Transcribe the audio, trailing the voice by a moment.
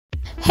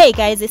Hey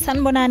guys, it's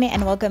Sanbonani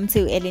and welcome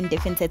to Ellen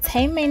Diff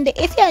Entertainment.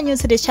 If you are new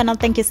to this channel,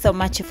 thank you so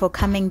much for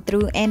coming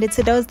through, and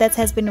to those that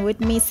has been with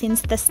me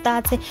since the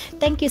start,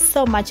 thank you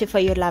so much for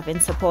your love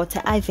and support.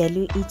 I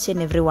value each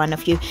and every one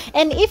of you.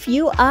 And if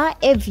you are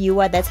a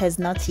viewer that has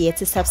not yet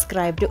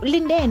subscribed,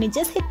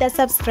 just hit that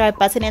subscribe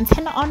button and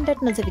turn on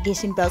that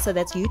notification bell so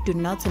that you do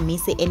not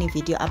miss any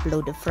video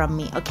uploaded from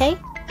me.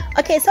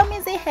 Okay,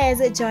 Somizi has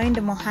joined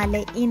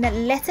Mohale in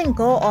letting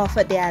go of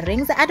their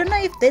rings. I don't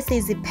know if this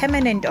is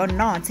permanent or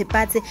not,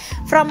 but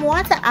from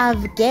what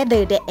I've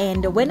gathered,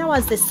 and when I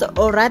was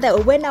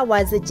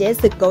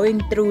just going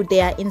through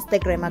their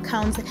Instagram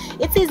accounts,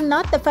 it is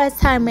not the first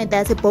time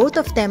that both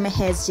of them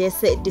has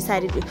just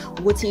decided,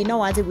 you know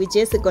what, we're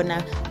just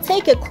gonna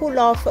take a cool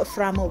off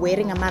from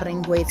wearing a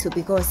ring too,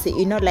 because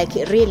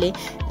really,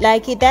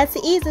 that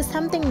is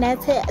something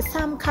that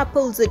some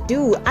couples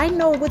do. I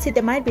know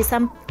there might be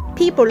some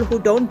people who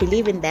don't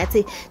believe in that.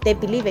 They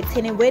believe it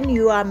when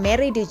you are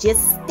married, you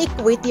just stick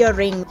with your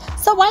ring.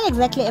 So why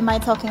exactly am I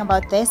talking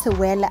about this?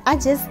 Well, I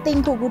just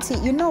think,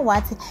 you know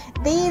what,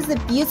 these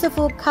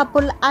beautiful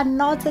couple are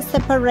not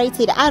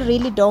separated. I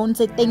really don't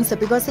think so,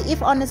 because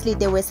if honestly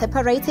they were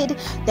separated,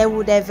 they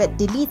would have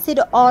deleted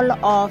all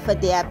of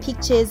their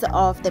pictures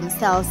of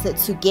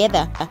themselves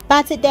together,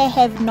 but they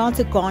have not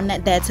gone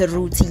that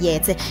route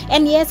yet.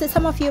 And yes,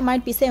 some of you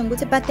might be saying,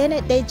 but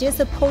then they just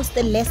post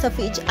less of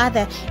each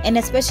other, and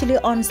especially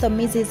on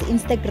Somizi's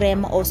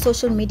Instagram or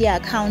social media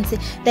accounts,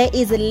 there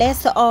is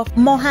less of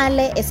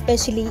Mohale,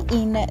 especially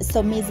in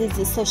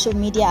Somizi's social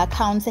media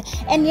accounts.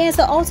 And yes,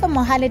 also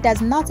Mohale does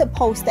not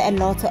post a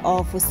lot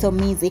of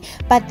Somizi,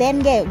 but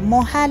then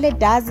Mohale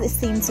does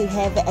seem to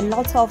have a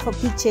lot of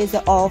pictures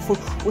of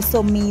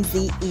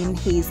Somizi in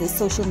his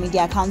social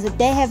media accounts.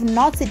 They have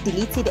not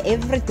deleted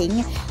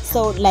everything,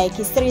 so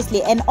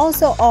seriously. And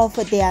also of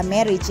their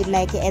marriage,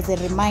 as a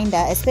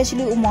reminder,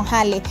 especially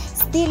Mohale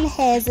still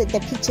has the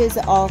pictures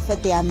of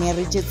their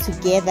marriage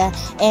together,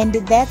 and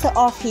that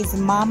of his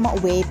mom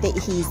with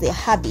his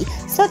hubby.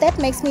 So that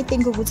makes me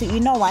think, you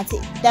know what,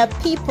 the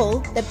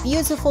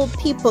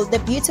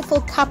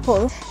beautiful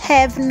couple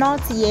have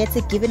not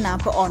yet given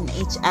up on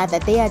each other.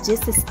 They are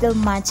just still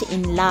much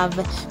in love,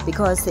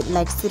 because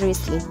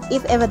seriously,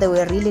 if ever they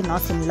were really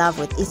not in love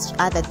with each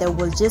other, they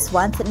will just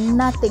want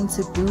nothing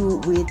to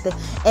do with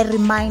a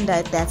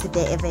reminder that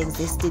they ever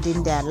existed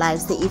in their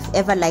lives. If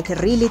ever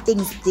really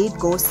things did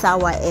go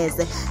sour,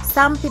 as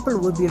some people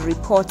would be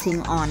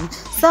reporting on.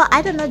 So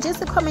I don't know,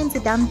 just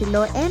comment down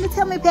below and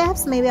tell me,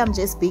 perhaps maybe I'm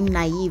just being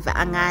naive,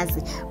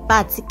 angazi,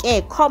 but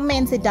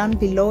comment down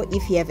below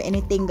if you have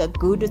anything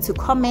good to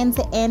comment,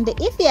 and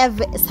if you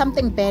have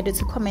something bad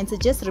to comment,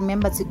 just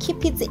remember to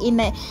keep it in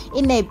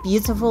a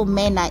beautiful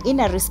manner, in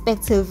a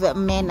respectful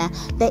manner.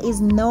 There is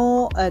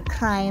no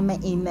crime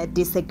in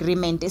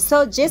disagreement.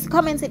 So just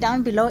comment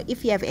down below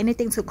if you have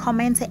anything to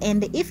comment,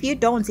 and if you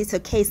don't, it's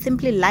okay.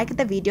 Simply like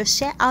the video,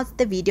 share out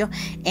the video,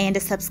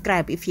 and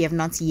subscribe if you have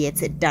not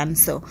yet done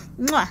so.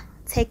 Mwah!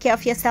 Take care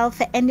of yourself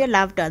and your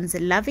loved ones.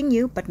 Loving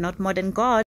you, but not more than God.